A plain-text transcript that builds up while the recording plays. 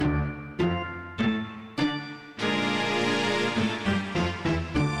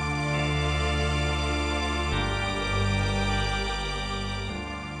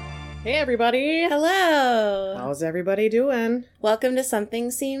Hey everybody! Hello! How's everybody doing? Welcome to Something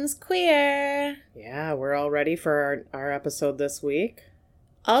Seems Queer. Yeah, we're all ready for our episode this week.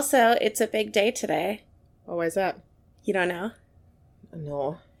 Also, it's a big day today. Oh, why is that? You don't know?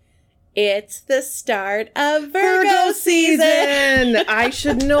 No. It's the start of Virgo season! I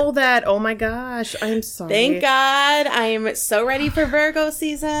should know that. Oh my gosh, I'm sorry. Thank God. I'm so ready for Virgo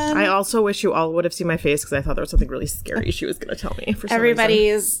season. I also wish you all would have seen my face because I thought there was something really scary she was going to tell me. For some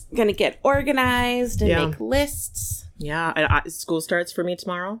Everybody's going to get organized and make lists. Yeah, school starts for me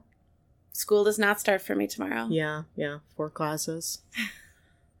tomorrow. School does not start for me tomorrow. Yeah, 4 classes.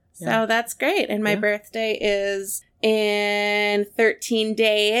 So that's great. And my birthday is in 13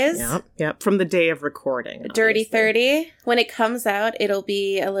 days. Yep. From the day of recording. Dirty 30. When it comes out, it'll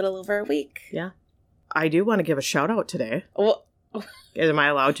be a little over a week. Yeah. I do want to give a shout out today. Well, am I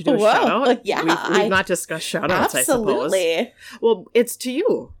allowed to do a shout out? Yeah. We've not discussed shout outs, I suppose. Absolutely. Well, it's to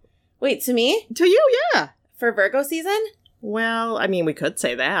you. Wait, to me? To you, yeah. For Virgo season? Well, I mean, we could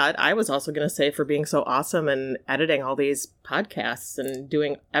say that. I was also going to say for being so awesome and editing all these podcasts and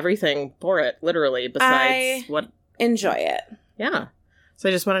doing everything for it, literally, besides what... Enjoy it. Yeah. So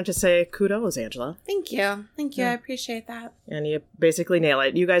I just wanted to say kudos, Angela. Thank you. Yeah. I appreciate that. And you basically nail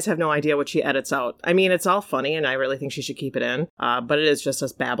it. You guys have no idea what she edits out. I mean, it's all funny, and I really think she should keep it in. But it is just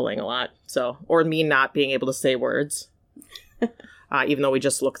us babbling a lot. So, or me not being able to say words, even though we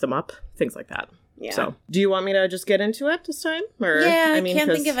just look them up, things like that. Yeah. So, do you want me to just get into it this time? Or, yeah, I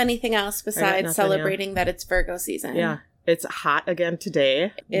can't think of anything else besides celebrating that it's Virgo season. Yeah, it's hot again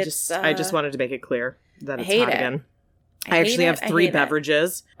today. I just wanted to make it clear that it's hot again. I actually have 3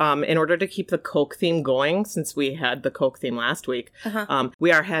 beverages. In order to keep the Coke theme going, since we had the Coke theme last week,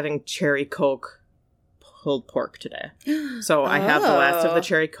 we are having cherry Coke pulled pork today. So I have the last of the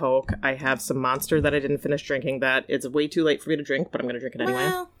cherry Coke. I have some Monster that I didn't finish drinking that it's way too late for me to drink, but I'm going to drink it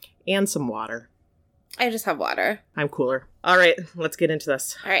anyway. And some water. I just have water. I'm cooler. All right, let's get into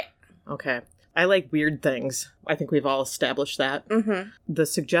this. All right. Okay. I like weird things. I think we've all established that. Mm-hmm. The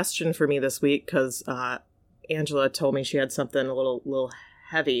suggestion for me this week, because Angela told me she had something a little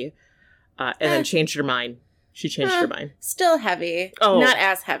heavy, and then changed her mind. She changed her mind. Still heavy. Oh. Not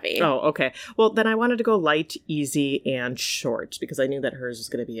as heavy. Oh, okay. Well, then I wanted to go light, easy, and short, because I knew that hers was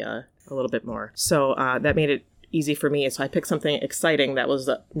going to be a little bit more. So that made it easy for me, so I picked something exciting that was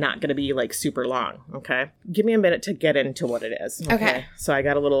not going to be like super long. Okay, give me a minute to get into what it is. Okay. So I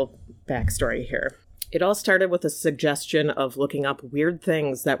got a little backstory here. It all started with a suggestion of looking up weird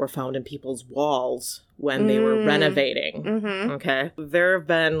things that were found in people's walls when they were renovating. Mm-hmm. Okay, there have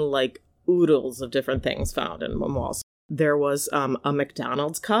been like oodles of different things found in walls. There was a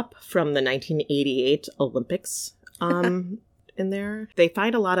McDonald's cup from the 1988 Olympics. In there. They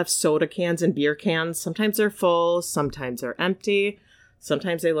find a lot of soda cans and beer cans. Sometimes they're full, sometimes they're empty.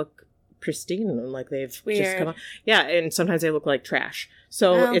 Sometimes they look pristine and like they've just come out. Yeah, and sometimes they look like trash.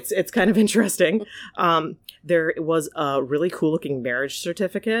 So it's kind of interesting. There was a really cool looking marriage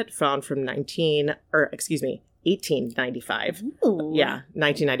certificate found from 1895. Ooh. Yeah,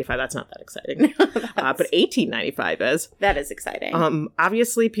 1995. That's not that exciting. But 1895 is. That is exciting.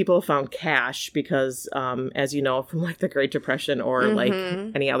 Obviously, people found cash because, as you know, from like the Great Depression or like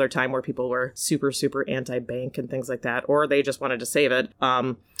any other time where people were super, super anti-bank and things like that, or they just wanted to save it,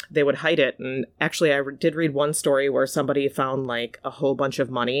 they would hide it. And actually, I did read one story where somebody found like a whole bunch of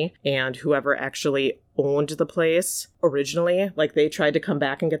money, and whoever actually owned the place originally, like they tried to come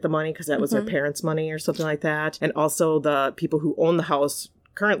back and get the money because that was their parents' money or something like that. And also the people who own the house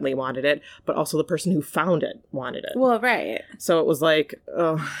currently wanted it, but also the person who found it wanted it. Well, right. So it was like,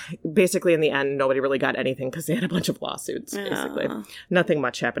 basically in the end, nobody really got anything because they had a bunch of lawsuits, basically. Nothing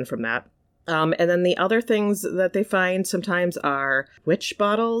much happened from that. And then the other things that they find sometimes are witch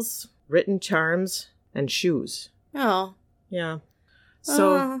bottles, written charms, and shoes. Oh. Yeah.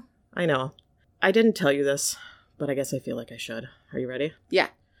 So, I know. I didn't tell you this, but I guess I feel like I should. Are you ready? Yeah.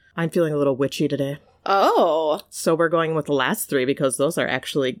 I'm feeling a little witchy today. Oh. So we're going with the last 3 because those are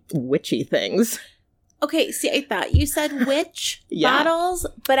actually witchy things. Okay, see, I thought you said witch bottles,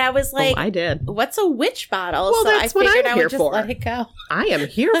 but I was like, I did. What's a witch bottle? Well, so that's I figured what I'm I here would just for. let it go. I am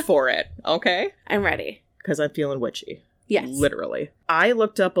here for it, okay? I'm ready. Because I'm feeling witchy. Yes. Literally. I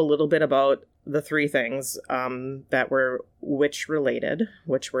looked up a little bit about the 3 things that were witch-related,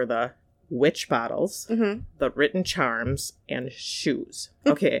 which were the witch bottles, the written charms, and shoes.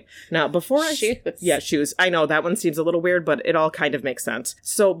 Okay, now before shoes. Shoes. I know that one seems a little weird, but it all kind of makes sense.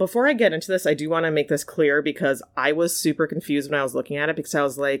 So before I get into this, I do want to make this clear because I was super confused when I was looking at it because I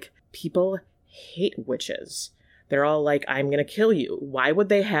was like, people hate witches. They're all like, I'm going to kill you. Why would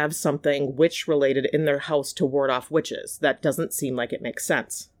they have something witch-related in their house to ward off witches? That doesn't seem like it makes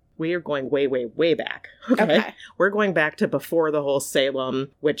sense. We are going way, way, way back. Okay. We're going back to before the whole Salem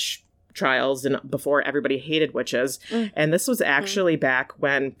witch trials and before everybody hated witches. And this was actually back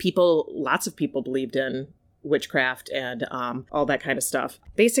when lots of people believed in witchcraft and all that kind of stuff.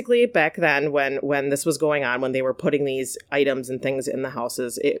 Basically, back then when this was going on, when they were putting these items and things in the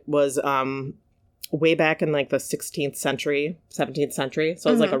houses, it was way back in like the 16th century, 17th century. So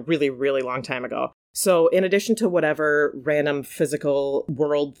it was like a really, really long time ago. So in addition to whatever random physical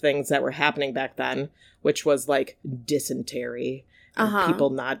world things that were happening back then, which was like dysentery, people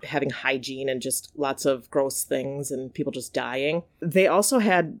not having hygiene and just lots of gross things and people just dying, they also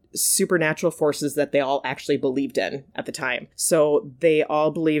had supernatural forces that they all actually believed in at the time. So they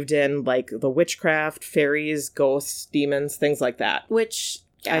all believed in like the witchcraft, fairies, ghosts, demons, things like that. Which...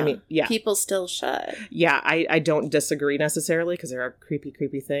 yeah. I mean, yeah. People still should. Yeah, I don't disagree necessarily because there are creepy,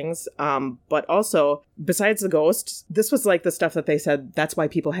 creepy things. But also, besides the ghosts, this was like the stuff that they said, that's why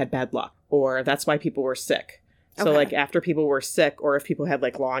people had bad luck, or that's why people were sick. So like after people were sick, or if people had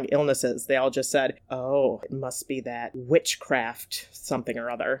like long illnesses, they all just said, oh, it must be that witchcraft something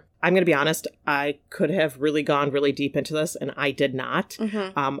or other. I'm going to be honest, I could have really gone really deep into this, and I did not.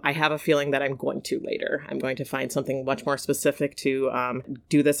 I have a feeling that I'm going to later. I'm going to find something much more specific to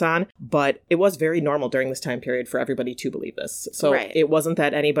do this on. But it was very normal during this time period for everybody to believe this. So it wasn't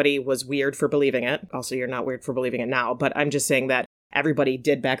that anybody was weird for believing it. Also, you're not weird for believing it now. But I'm just saying that everybody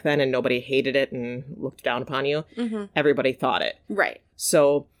did back then, and nobody hated it and looked down upon you. Everybody thought it. Right.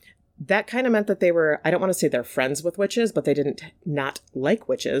 So that kind of meant that they were, I don't want to say they're friends with witches, but they didn't not like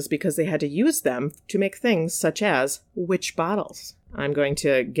witches because they had to use them to make things such as witch bottles. I'm going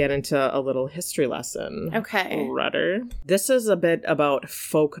to get into a little history lesson. Okay. Rudder. This is a bit about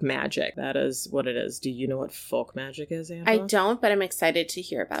folk magic. That is what it is. Do you know what folk magic is, Angela? I don't, but I'm excited to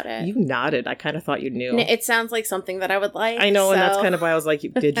hear about it. You nodded. I kind of thought you knew. It sounds like something that I would like. I know, and that's kind of why I was like,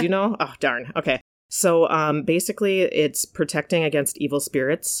 did you know? Oh, darn. Okay. So basically, it's protecting against evil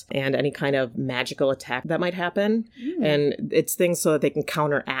spirits and any kind of magical attack that might happen. And it's things so that they can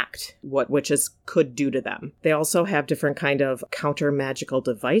counteract what witches could do to them. They also have different kind of counter magical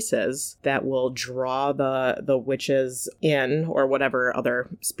devices that will draw the witches in, or whatever other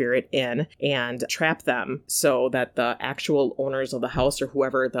spirit in, and trap them so that the actual owners of the house, or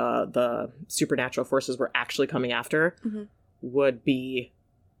whoever the supernatural forces were actually coming after, would be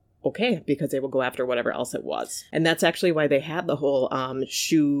okay, because they will go after whatever else it was. And that's actually why they had the whole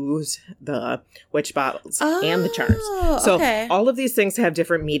shoes, the witch bottles, and the charms. So all of these things have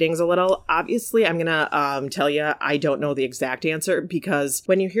different meanings a little. Obviously, I'm going to tell you, I don't know the exact answer, because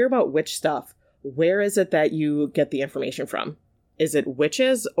when you hear about witch stuff, where is it that you get the information from? Is it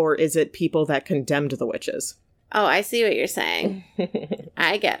witches, or is it people that condemned the witches? Oh, I see what you're saying.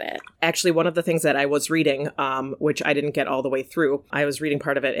 I get it. Actually, one of the things that I was reading, which I didn't get all the way through, I was reading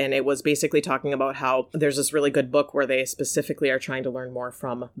part of it, and it was basically talking about how there's this really good book where they specifically are trying to learn more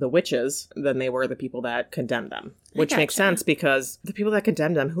from the witches than they were the people that condemned them. Which makes sense, because the people that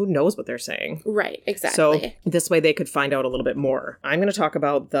condemned them, who knows what they're saying? Right, exactly. So this way they could find out a little bit more. I'm going to talk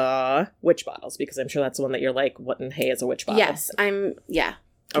about the witch bottles, because I'm sure that's the one that you're like, what in hay is a witch bottle? Yes,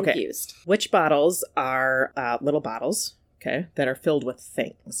 confused. Witch bottles are little bottles, that are filled with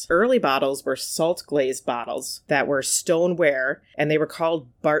things. Early bottles were salt glazed bottles that were stoneware, and they were called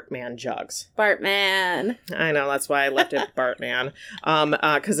Bartman jugs. Bartman. I know, that's why I left it Bartman.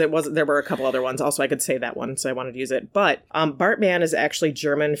 Because there were a couple other ones. Also, I could say that one, so I wanted to use it. But Bartman is actually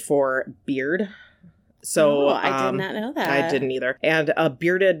German for beard. So I did not know that. I didn't either. And a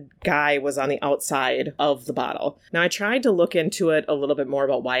bearded guy was on the outside of the bottle. Now, I tried to look into it a little bit more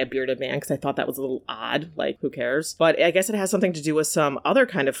about why a bearded man, because I thought that was a little odd. Like, who cares? But I guess it has something to do with some other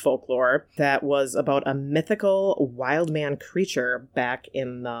kind of folklore that was about a mythical wild man creature back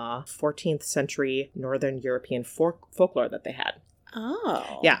in the 14th century Northern European folklore that they had.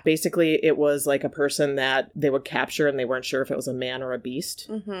 Oh. Yeah, basically it was like a person that they would capture, and they weren't sure if it was a man or a beast.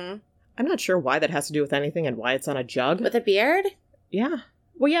 Mm-hmm. I'm not sure why that has to do with anything and why it's on a jug. With a beard? Yeah.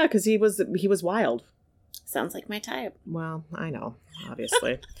 Well, yeah, because he was wild. Sounds like my type. Well, I know,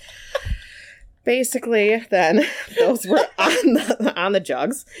 obviously. Basically, then, those were on the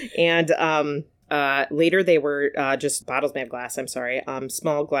jugs. And later they were just bottles made of glass,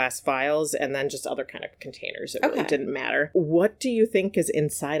 small glass vials, and then just other kind of containers. It really didn't matter. What do you think is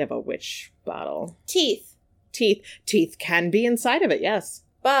inside of a witch bottle? Teeth. Teeth can be inside of it, yes.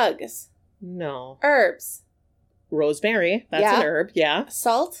 Bugs. No. Herbs. Rosemary. That's an herb. Yeah.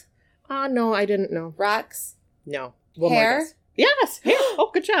 Salt. No, I didn't know. Rocks. No. Hair. Yes. Hey, oh,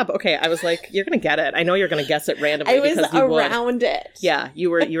 good job. Okay, I was like, you're gonna get it. I know you're gonna guess it randomly. I was because you around it. Yeah, you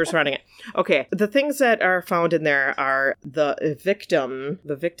were surrounding it. Okay, the things that are found in there are the victim.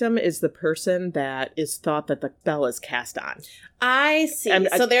 The victim is the person that is thought that the spell is cast on. I see.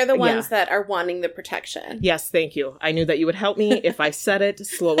 So they're the ones that are wanting the protection. Yes, thank you. I knew that you would help me if I said it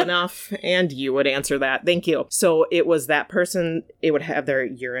slow enough, and you would answer that. Thank you. So it was that person. It would have their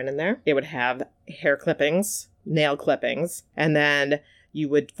urine in there. It would have hair clippings, nail clippings, and then you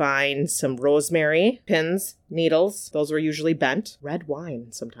would find some rosemary, pins, needles. Those were usually bent. Red wine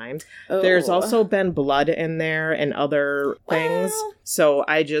sometimes. Oh. There's also been blood in there and other things. Well. So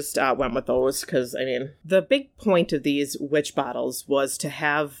I just went with those because, I mean, the big point of these witch bottles was to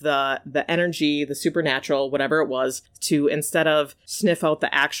have the energy, the supernatural, whatever it was, to instead of sniff out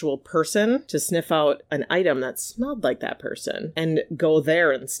the actual person, to sniff out an item that smelled like that person and go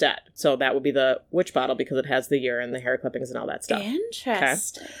there instead. So that would be the witch bottle because it has the urine, the hair clippings, and all that stuff.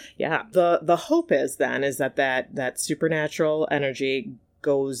 Interesting. Okay? Yeah. The hope is that supernatural energy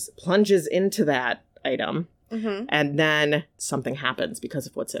plunges into that item. Mm-hmm. And then something happens because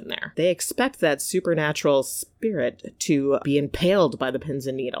of what's in there. They expect that supernatural spirit to be impaled by the pins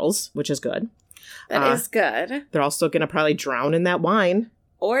and needles, which is good. That is good. They're also going to probably drown in that wine.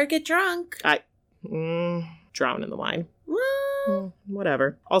 Or get drunk. Drown in the wine.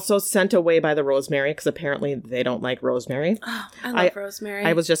 Whatever. Also sent away by the rosemary, because apparently they don't like rosemary. Oh, I love rosemary.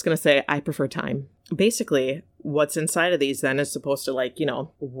 I was just going to say, I prefer thyme. Basically, what's inside of these then is supposed to,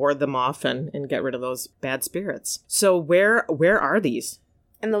 ward them off and get rid of those bad spirits. So where are these?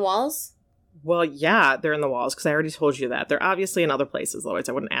 In the walls? Well, yeah, they're in the walls, because I already told you that. They're obviously in other places, otherwise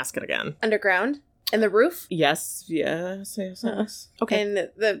I wouldn't ask it again. Underground? In the roof? Yes. Okay.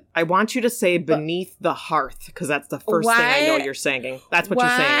 And I want you to say beneath the hearth, because that's the first thing I know you're saying. That's what you're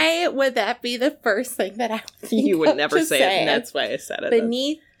saying. Why would that be the first thing that I would think You would never say it, and it. that's why I said it.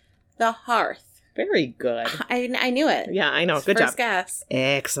 Beneath the hearth. Very good. I kneed it. Yeah, I know. It's good job. First guess.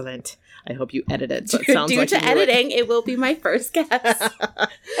 Excellent. I hope you edit it. So it sounds Due like to editing, it will be my first guess.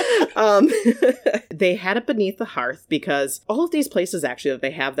 They had it beneath the hearth because all of these places actually that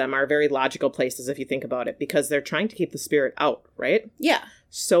they have them are very logical places if you think about it, because they're trying to keep the spirit out, right? Yeah.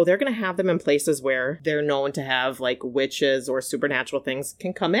 So they're going to have them in places where they're known to have witches or supernatural things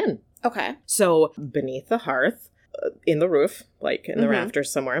can come in. Okay. So beneath the hearth, in the roof, in the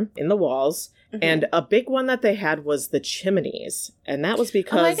rafters somewhere, in the walls. Mm-hmm. And a big one that they had was the chimneys. And that was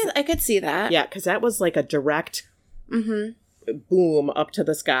because... Oh, I could see that. Yeah, because that was a direct boom up to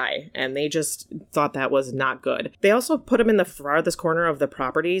the sky. And they just thought that was not good. They also put them in the farthest corner of the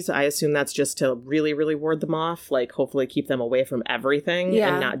properties. I assume that's just to really, really ward them off. Hopefully keep them away from everything.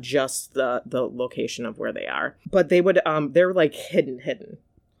 Yeah. And not just the location of where they are. But they would... they're hidden.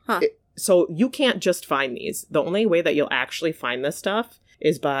 Huh. So you can't just find these. The only way that you'll actually find this stuff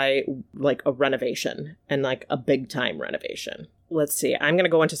is by a renovation and a big time renovation. Let's see. I'm going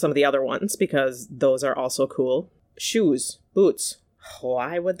to go into some of the other ones because those are also cool. Shoes, boots.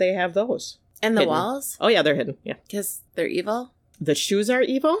 Why would they have those? And the walls? Oh yeah, they're hidden. Yeah. Because they're evil? The shoes are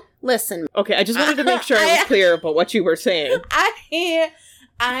evil? Listen. Okay, I just wanted to make sure I was clear about what you were saying.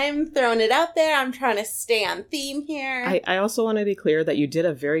 I'm throwing it out there. I'm trying to stay on theme here. I also want to be clear that you did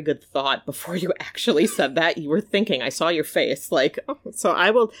a very good thought before you actually said that. You were thinking. I saw your face.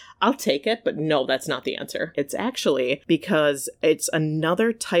 So I'll take it, but no, that's not the answer. It's actually because it's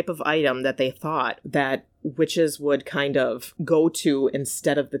another type of item that they thought that witches would kind of go to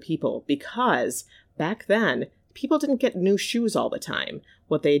instead of the people, because back then, people didn't get new shoes all the time.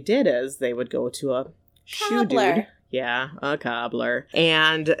 What they did is they would go to a shoe dude. Yeah, a cobbler.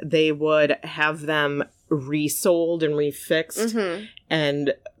 And they would have them resoled and refixed,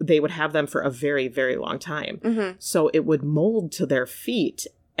 and they would have them for a very, very long time. Mm-hmm. So it would mold to their feet,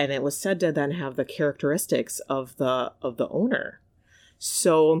 and it was said to then have the characteristics of the owner.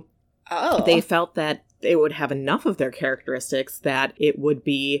 So they felt that they would have enough of their characteristics that it would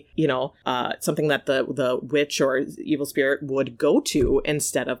be, something that the witch or evil spirit would go to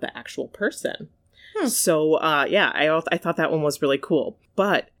instead of the actual person. So, I thought that one was really cool.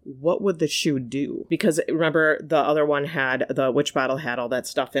 But what would the shoe do? Because remember, the other one the witch bottle had all that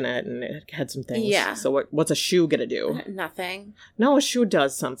stuff in it, and it had some things. Yeah. So what's a shoe going to do? Nothing. No, a shoe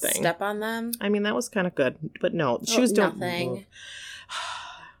does something. Step on them? I mean, that was kind of good. But no, shoes don't move.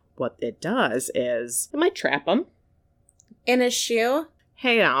 What it does is, it might trap them. In a shoe?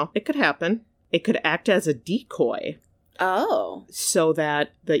 Hey, now, it could happen. It could act as a decoy. Oh. So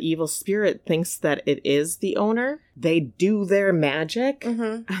that the evil spirit thinks that it is the owner. They do their magic,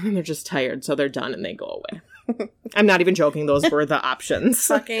 and then they're just tired, so they're done and they go away. I'm not even joking. Those were the options.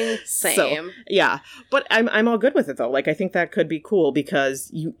 Fucking same. So, yeah. But I'm all good with it, though. Like, I think that could be cool because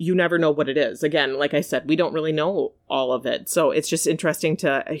you never know what it is. Again, like I said, we don't really know all of it. So it's just interesting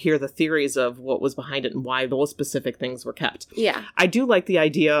to hear the theories of what was behind it and why those specific things were kept. Yeah. I do like the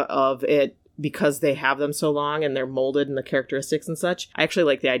idea of it because they have them so long and they're molded in the characteristics and such. I actually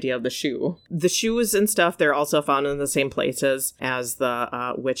like the idea of the shoe. The shoes and stuff, they're also found in the same places as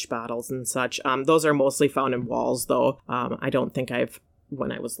the witch bottles and such. Those are mostly found in walls, though. I don't think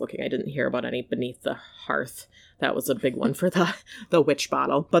when I was looking, I didn't hear about any beneath the hearth. That was a big one for the witch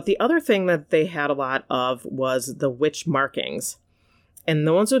bottle. But the other thing that they had a lot of was the witch markings. And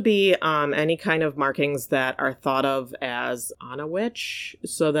those would be any kind of markings that are thought of as on a witch.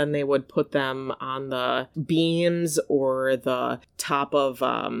 So then they would put them on the beams or the top of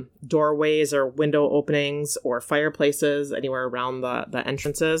doorways or window openings or fireplaces, anywhere around the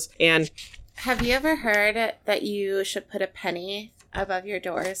entrances. And have you ever heard that you should put a penny above your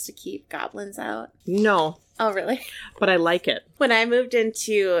doors to keep goblins out? No. Oh, really? But I like it. When I moved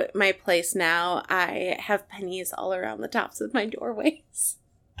into my place now, I have pennies all around the tops of my doorways.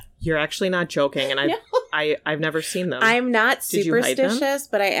 You're actually not joking, and No. I've never seen them. I'm not Did you hide them? superstitious,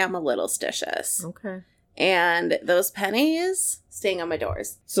 but I am a little stitious. Okay. And those pennies staying on my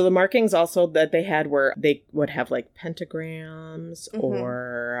doors. So the markings also that they had were, they would have like pentagrams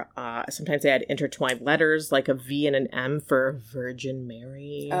or sometimes they had intertwined letters like a V and an M for Virgin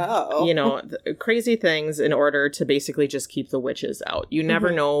Mary. Oh. You know, crazy things in order to basically just keep the witches out. You never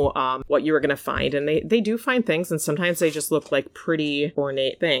know what you were going to find. And they do find things, and sometimes they just look like pretty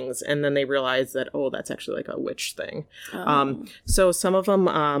ornate things. And then they realize that, oh, that's actually like a witch thing. Oh. So some of them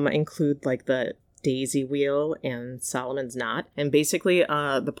include like the daisy wheel and Solomon's knot, and basically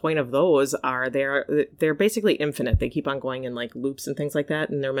the point of those are they're basically infinite. They keep on going in like loops and things like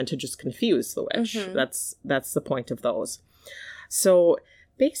that, and they're meant to just confuse the witch. That's the point of those. So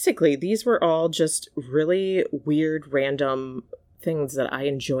basically these were all just really weird random things that I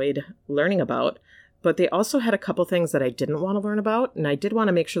enjoyed learning about. But they also had a couple things that I didn't want to learn about. And I did want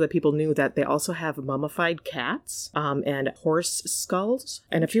to make sure that people knew that they also have mummified cats and horse skulls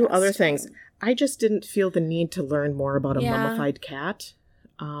and a few other things. I just didn't feel the need to learn more about a mummified cat.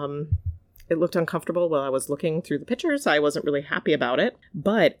 It looked uncomfortable while I was looking through the pictures. I wasn't really happy about it.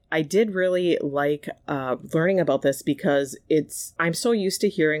 But I did really like learning about this because I'm so used to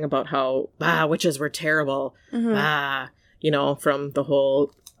hearing about how witches were terrible. You know, from the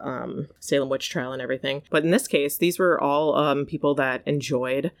whole Salem witch trial and everything. But in this case, these were all people that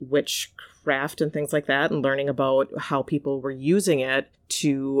enjoyed witchcraft and things like that, and learning about how people were using it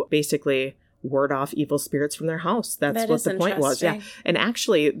to basically ward off evil spirits from their house. That's what the point was. Yeah. And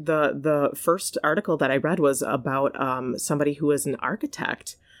actually, the first article that I read was about somebody who is an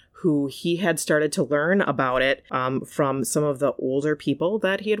architect who he had started to learn about it from some of the older people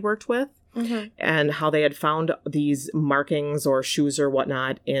that he had worked with. And how they had found these markings or shoes or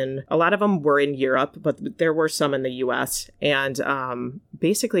whatnot a lot of them were in Europe, but there were some in the US. And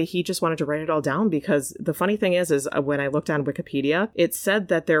basically he just wanted to write it all down because the funny thing is when I looked on Wikipedia, it said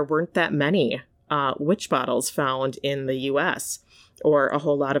that there weren't that many witch bottles found in the US or a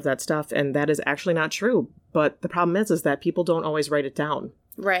whole lot of that stuff. And that is actually not true. But the problem is that people don't always write it down.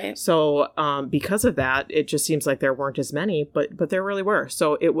 Right. So because of that, it just seems like there weren't as many, but there really were.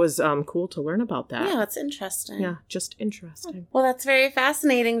 So it was cool to learn about that. Yeah, that's interesting. Yeah, just interesting. Well, that's very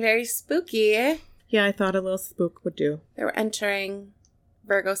fascinating, very spooky. Yeah, I thought a little spook would do. They were entering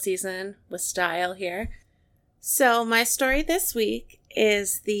Virgo season with style here. So my story this week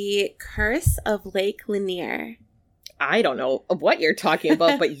is the Curse of Lake Lanier. I don't know what you're talking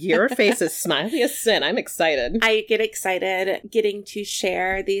about, but your face is smiley as sin. I'm excited. I get excited getting to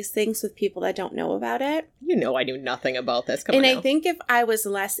share these things with people that don't know about it. You know I knew nothing about this. Come on And now. I think if I was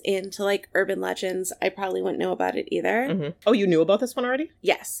less into like urban legends, I probably wouldn't know about it either. Oh, you knew about this one already?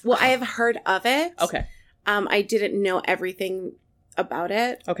 Yes. Well, I have heard of it. Okay. I didn't know everything about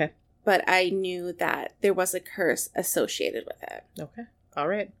it. Okay. But I knew that there was a curse associated with it. Okay. All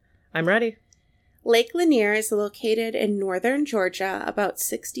right. I'm ready. Lake Lanier is located in northern Georgia, about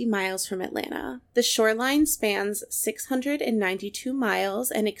 60 miles from Atlanta. The shoreline spans 692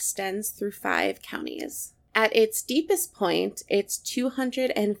 miles and extends through 5 counties. At its deepest point, it's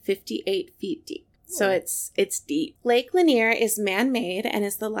 258 feet deep. So it's deep. Lake Lanier is man-made and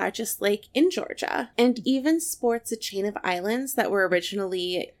is the largest lake in Georgia, and even sports a chain of islands that were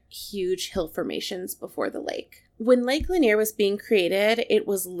originally huge hill formations before the lake. When Lake Lanier was being created, it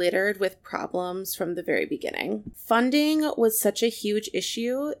was littered with problems from the very beginning. Funding was such a huge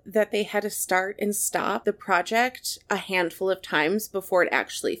issue that they had to start and stop the project a handful of times before it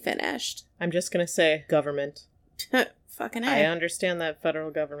actually finished. I'm just going to say government. Fucking I A. understand that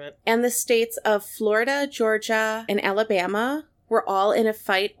federal government. And the states of Florida, Georgia, and Alabama were all in a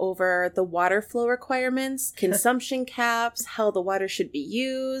fight over the water flow requirements, consumption caps, how the water should be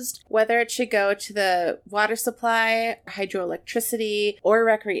used, whether it should go to the water supply, hydroelectricity, or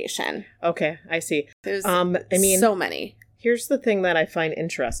recreation. Okay, I see. There's so many. Here's the thing that I find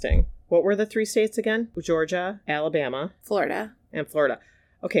interesting. What were the 3 states again? Georgia, Alabama, Florida. and Florida.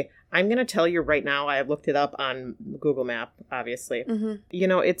 Okay, I'm going to tell you right now, I looked it up on Google Map, obviously. Mm-hmm. You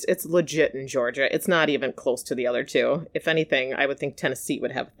know, it's legit in Georgia. It's not even close to the other 2. If anything, I would think Tennessee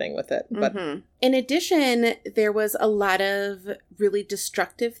would have a thing with it. But In addition, there was a lot of really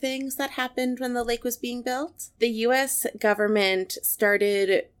destructive things that happened when the lake was being built. The U.S. government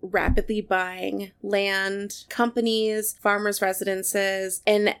started rapidly buying land, companies, farmers' residences,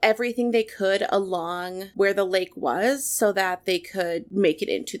 and everything they could along where the lake was so that they could make it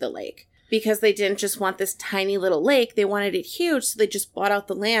into the lake. Because they didn't just want this tiny little lake, they wanted it huge, so they just bought out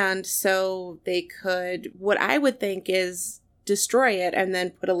the land so they could, what I would think is, destroy it and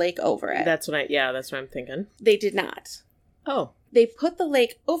then put a lake over it. that's what I'm thinking. They did not. Oh. They put the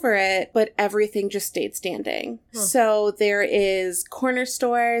lake over it, but everything just stayed standing. Huh. So there is corner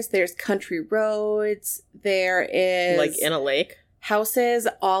stores, there's country roads, there is... Like in a lake? Houses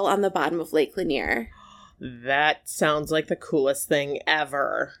all on the bottom of Lake Lanier. That sounds like the coolest thing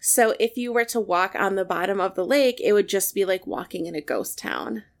ever. So if you were to walk on the bottom of the lake, it would just be like walking in a ghost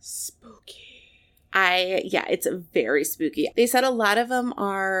town. Spooky. It's very spooky. They said a lot of them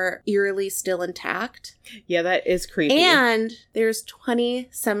are eerily still intact. Yeah, that is creepy. And there's 20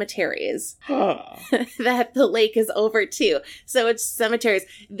 cemeteries that the lake is over too. So it's cemeteries.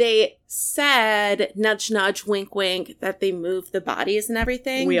 They said, nudge, nudge, wink, wink, that they moved the bodies and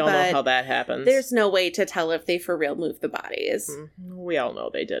everything. We all know how that happens. There's no way to tell if they for real moved the bodies. We all know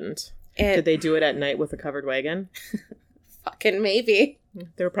they didn't. Did they do it at night with a covered wagon? Fucking maybe.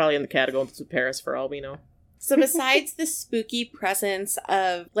 They were probably in the catacombs of Paris for all we know. So besides the spooky presence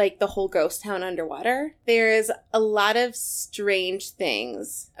of, like, the whole ghost town underwater, there's a lot of strange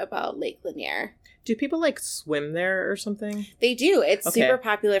things about Lake Lanier. Do people, like, swim there or something? They do. It's super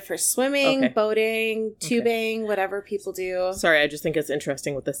popular for swimming, boating, tubing, whatever people do. Sorry, I just think it's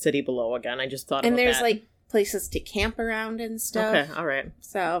interesting with the city below again. I just thought about that. And there's, like, places to camp around and stuff. Okay, all right.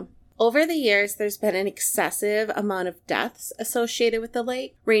 So... over the years, there's been an excessive amount of deaths associated with the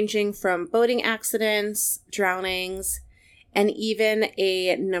lake, ranging from boating accidents, drownings, and even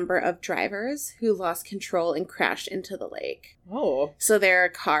a number of drivers who lost control and crashed into the lake. Oh. So there are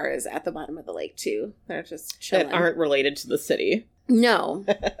cars at the bottom of the lake, too. They're just chilling. That aren't related to the city. No.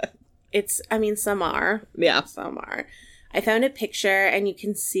 Some are. Yeah. Some are. I found a picture, and you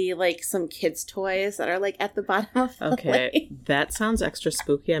can see, like, some kids' toys that are, like, at the bottom of the lake. That sounds extra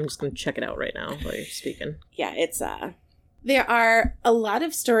spooky. I'm just going to check it out right now while you're speaking. Yeah, it's, there are a lot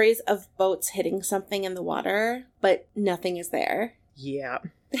of stories of boats hitting something in the water, but nothing is there. Yeah.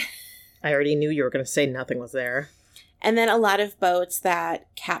 I already knew you were going to say nothing was there. And then a lot of boats that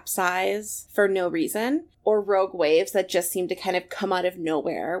capsize for no reason, or rogue waves that just seem to kind of come out of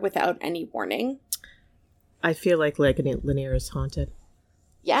nowhere without any warning. I feel like Lake Lanier is haunted.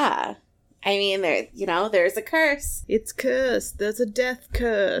 Yeah. I mean, there's a curse. It's cursed. There's a death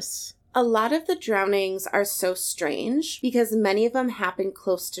curse. A lot of the drownings are so strange because many of them happen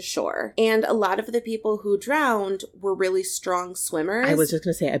close to shore. And a lot of the people who drowned were really strong swimmers. I was just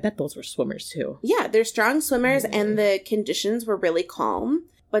going to say, I bet those were swimmers too. Yeah, they're strong swimmers and the conditions were really calm,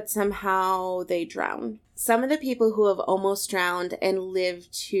 but somehow they drowned. Some of the people who have almost drowned and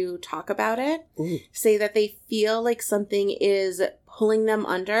lived to talk about it say that they feel like something is pulling them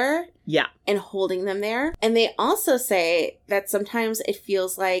under and holding them there. And they also say that sometimes it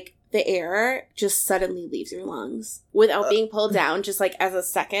feels like the air just suddenly leaves your lungs without being pulled down, just like as a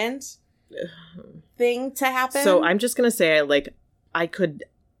second thing to happen. So I'm just going to say, I could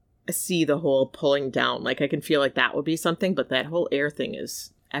see the whole pulling down. Like, I can feel like that would be something, but that whole air thing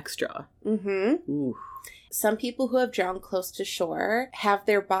is extra. Mm-hmm. Ooh. Some people who have drowned close to shore have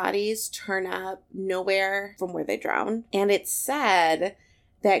their bodies turn up nowhere from where they drowned. And it's said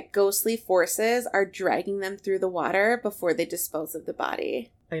that ghostly forces are dragging them through the water before they dispose of the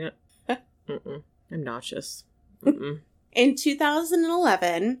body. I don't... I'm nauseous. In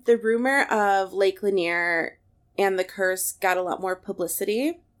 2011, the rumor of Lake Lanier and the curse got a lot more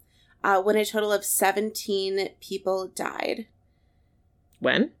publicity when a total of 17 people died.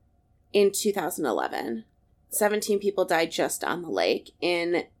 When? In 2011. 17 people died just on the lake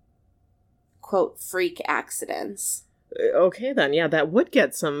in, quote, freak accidents. Okay, then. Yeah, that would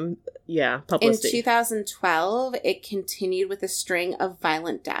get some, publicity. In 2012, it continued with a string of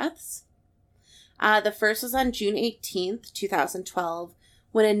violent deaths. The first was on June 18th, 2012,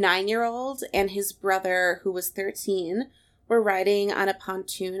 when a 9-year-old and his brother, who was 13, were riding on a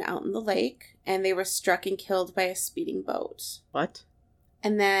pontoon out in the lake, and they were struck and killed by a speeding boat. What?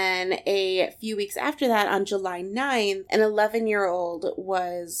 And then a few weeks after that, on July 9th, an 11-year-old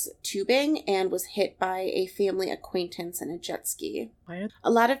was tubing and was hit by a family acquaintance in a jet ski. What? A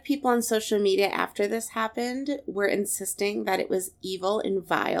lot of people on social media after this happened were insisting that it was evil and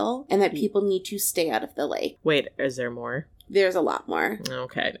vile and that people need to stay out of the lake. Wait, is there more? There's a lot more.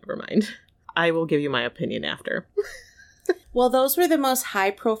 Okay, never mind. I will give you my opinion after. Well, those were the most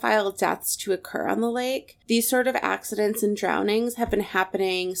high-profile deaths to occur on the lake. These sort of accidents and drownings have been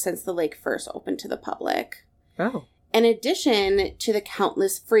happening since the lake first opened to the public. Oh. In addition to the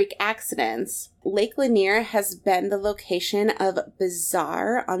countless freak accidents, Lake Lanier has been the location of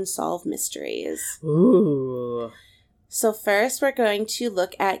bizarre unsolved mysteries. Ooh. So first, we're going to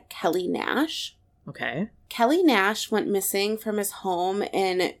look at Kelly Nash. Okay. Kelly Nash went missing from his home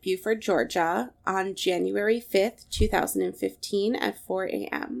in Beaufort, Georgia on January 5th, 2015 at 4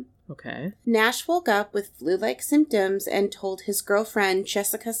 a.m. Okay. Nash woke up with flu-like symptoms and told his girlfriend,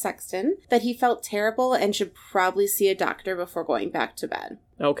 Jessica Sexton, that he felt terrible and should probably see a doctor before going back to bed.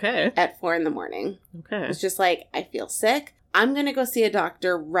 Okay. At 4 in the morning. Okay. It's just like, I feel sick. I'm going to go see a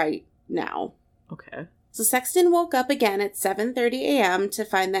doctor right now. Okay. So Sexton woke up again at 7:30 a.m. to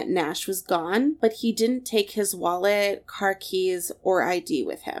find that Nash was gone, but he didn't take his wallet, car keys, or ID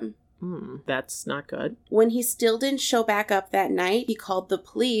with him. That's not good. When he still didn't show back up that night, he called the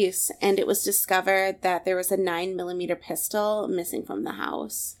police, and it was discovered that there was a 9mm pistol missing from the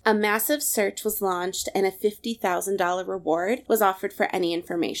house. A massive search was launched, and a $50,000 reward was offered for any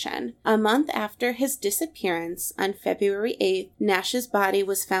information. A month after his disappearance, on February 8th, Nash's body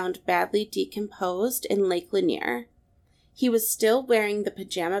was found badly decomposed in Lake Lanier. He was still wearing the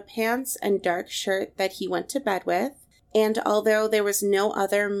pajama pants and dark shirt that he went to bed with. And although there was no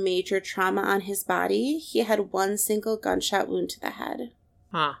other major trauma on his body, he had one single gunshot wound to the head.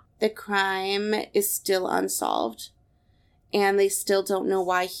 Huh. The crime is still unsolved. And they still don't know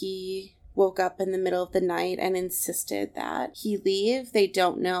why he woke up in the middle of the night and insisted that he leave. They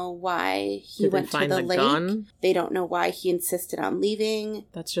don't know why he went to the lake. Gun? They don't know why he insisted on leaving.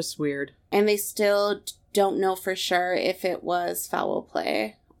 That's just weird. And they still don't know for sure if it was foul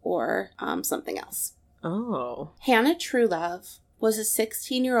play or something else. Oh. Hannah Truelove was a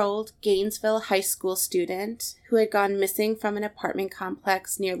 16-year-old Gainesville high school student who had gone missing from an apartment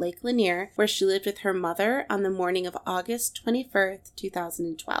complex near Lake Lanier, where she lived with her mother on the morning of August 21st,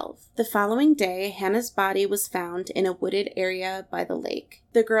 2012. The following day, Hannah's body was found in a wooded area by the lake.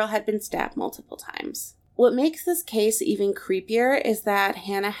 The girl had been stabbed multiple times. What makes this case even creepier is that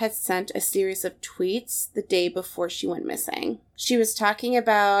Hannah had sent a series of tweets the day before she went missing. She was talking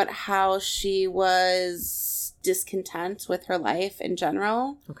about how she was discontent with her life in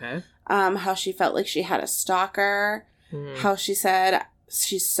general. Okay. How she felt like she had a stalker. How she said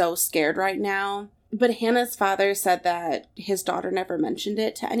she's so scared right now. But Hannah's father said that his daughter never mentioned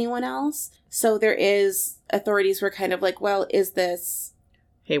it to anyone else. So authorities were kind of like, well, is this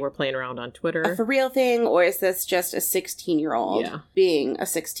Hey, we're playing around on Twitter. a for real thing, or is this just a 16-year-old being a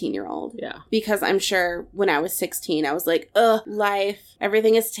 16-year-old? Yeah. Because I'm sure when I was 16, I was like, ugh, life,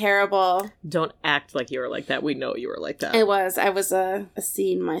 everything is terrible. Don't act like you were like that. We know you were like that. I was a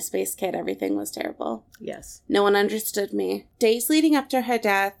scene MySpace kid. Everything was terrible. Yes. No one understood me. Days leading up to her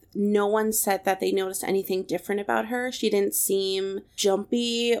death, no one said that they noticed anything different about her. She didn't seem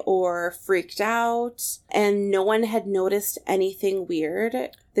jumpy or freaked out, and no one had noticed anything weird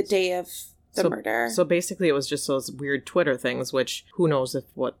the day of the murder. So basically it was just those weird Twitter things, which who knows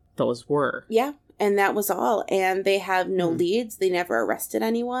what those were. Yeah, and that was all. And they have no leads. They never arrested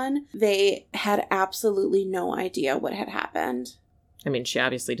anyone. They had absolutely no idea what had happened. I mean, she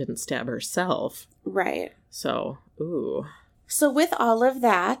obviously didn't stab herself. Right. So, ooh. So with all of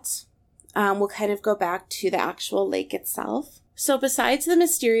that, we'll kind of go back to the actual lake itself. So besides the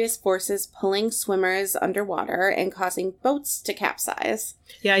mysterious forces pulling swimmers underwater and causing boats to capsize.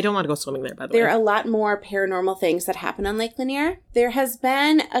 Yeah, I don't want to go swimming there, by the way. There are a lot more paranormal things that happen on Lake Lanier. There has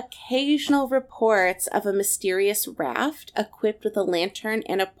been occasional reports of a mysterious raft equipped with a lantern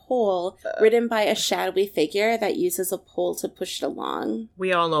and a pole ridden by a shadowy figure that uses a pole to push it along.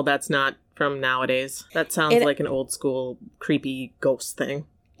 We all know that's not from nowadays. That sounds like an old school creepy ghost thing.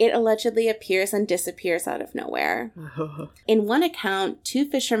 It allegedly appears and disappears out of nowhere. In one account, 2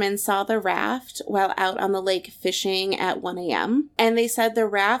 fishermen saw the raft while out on the lake fishing at 1 a.m. And they said the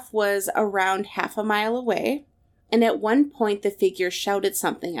raft was around half a mile away. And at one point, the figure shouted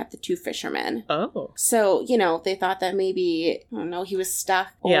something at the two fishermen. Oh. So, they thought that maybe, I don't know, he was stuck.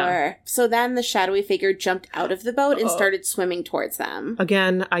 Yeah. So then the shadowy figure jumped out of the boat and started swimming towards them.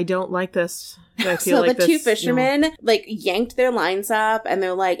 Again, I don't like this. I feel So like the two fishermen, yanked their lines up and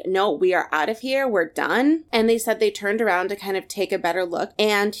they're like, no, we are out of here. We're done. And they said they turned around to kind of take a better look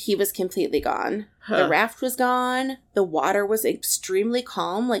and he was completely gone. Huh. The raft was gone. The water was extremely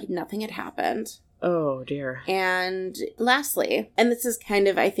calm, like nothing had happened. Oh, dear. And lastly, and this is kind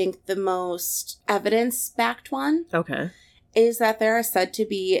of, I think, the most evidence-backed one. Okay. Is that there are said to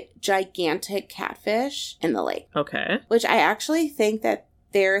be gigantic catfish in the lake. Okay. Which I actually think that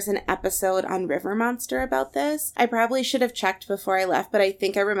there's an episode on River Monster about this. I probably should have checked before I left, but I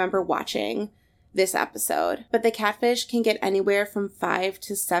think I remember watching this episode. But the catfish can get anywhere from 5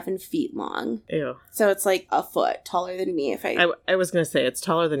 to 7 feet long. Ew. So it's like a foot taller than me. I was going to say it's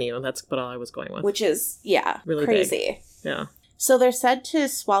taller than you, and that's what I was going with. Which is, really crazy. Big. Yeah. So they're said to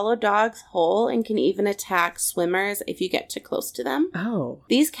swallow dogs whole and can even attack swimmers if you get too close to them. Oh.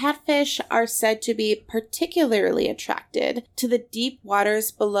 These catfish are said to be particularly attracted to the deep waters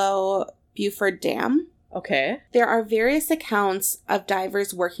below Beaufort Dam. Okay. There are various accounts of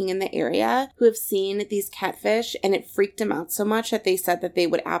divers working in the area who have seen these catfish, and it freaked them out so much that they said that they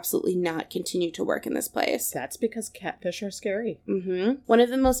would absolutely not continue to work in this place. That's because catfish are scary. Mm-hmm. One of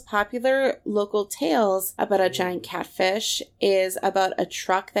the most popular local tales about a giant catfish is about a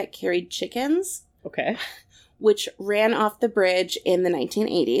truck that carried chickens. Okay. Which ran off the bridge in the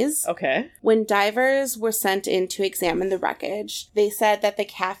 1980s. Okay. When divers were sent in to examine the wreckage, they said that the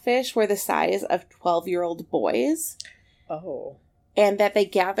catfish were the size of 12-year-old boys. Oh. And that they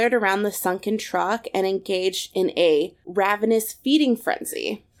gathered around the sunken truck and engaged in a ravenous feeding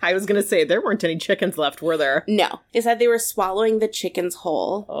frenzy. I was going to say, there weren't any chickens left, were there? No. They said they were swallowing the chickens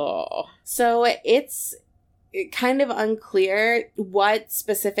whole. Oh. So it's kind of unclear what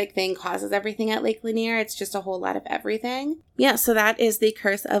specific thing causes everything at Lake Lanier. It's just a whole lot of everything. Yeah, so that is the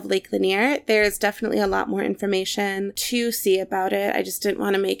curse of Lake Lanier. There's definitely a lot more information to see about it. I just didn't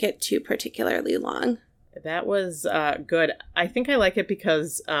want to make it too particularly long. That was good. I think I like it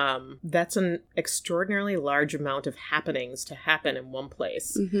because that's an extraordinarily large amount of happenings to happen in one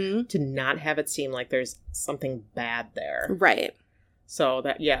place. Mm-hmm. To not have it seem like there's something bad there. Right. So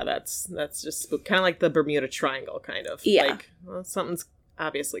that's just kind of like the Bermuda Triangle, kind of. Yeah. Like, well, something's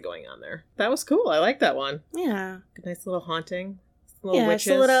obviously going on there. That was cool. I like that one. Yeah. Good, nice little haunting. Little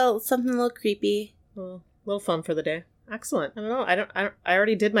witches. It's something a little creepy. Little fun for the day. Excellent. I don't know. I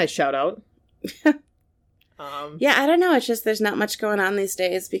already did my shout out. Yeah, I don't know. It's just there's not much going on these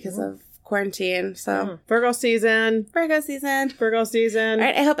days because of quarantine. So Virgo season. All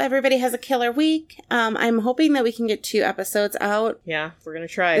right, I hope everybody has a killer week. I'm hoping that we can get 2 episodes out. Yeah, we're gonna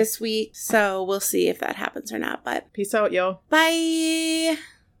try this week. So we'll see if that happens or not. But peace out, yo. Bye.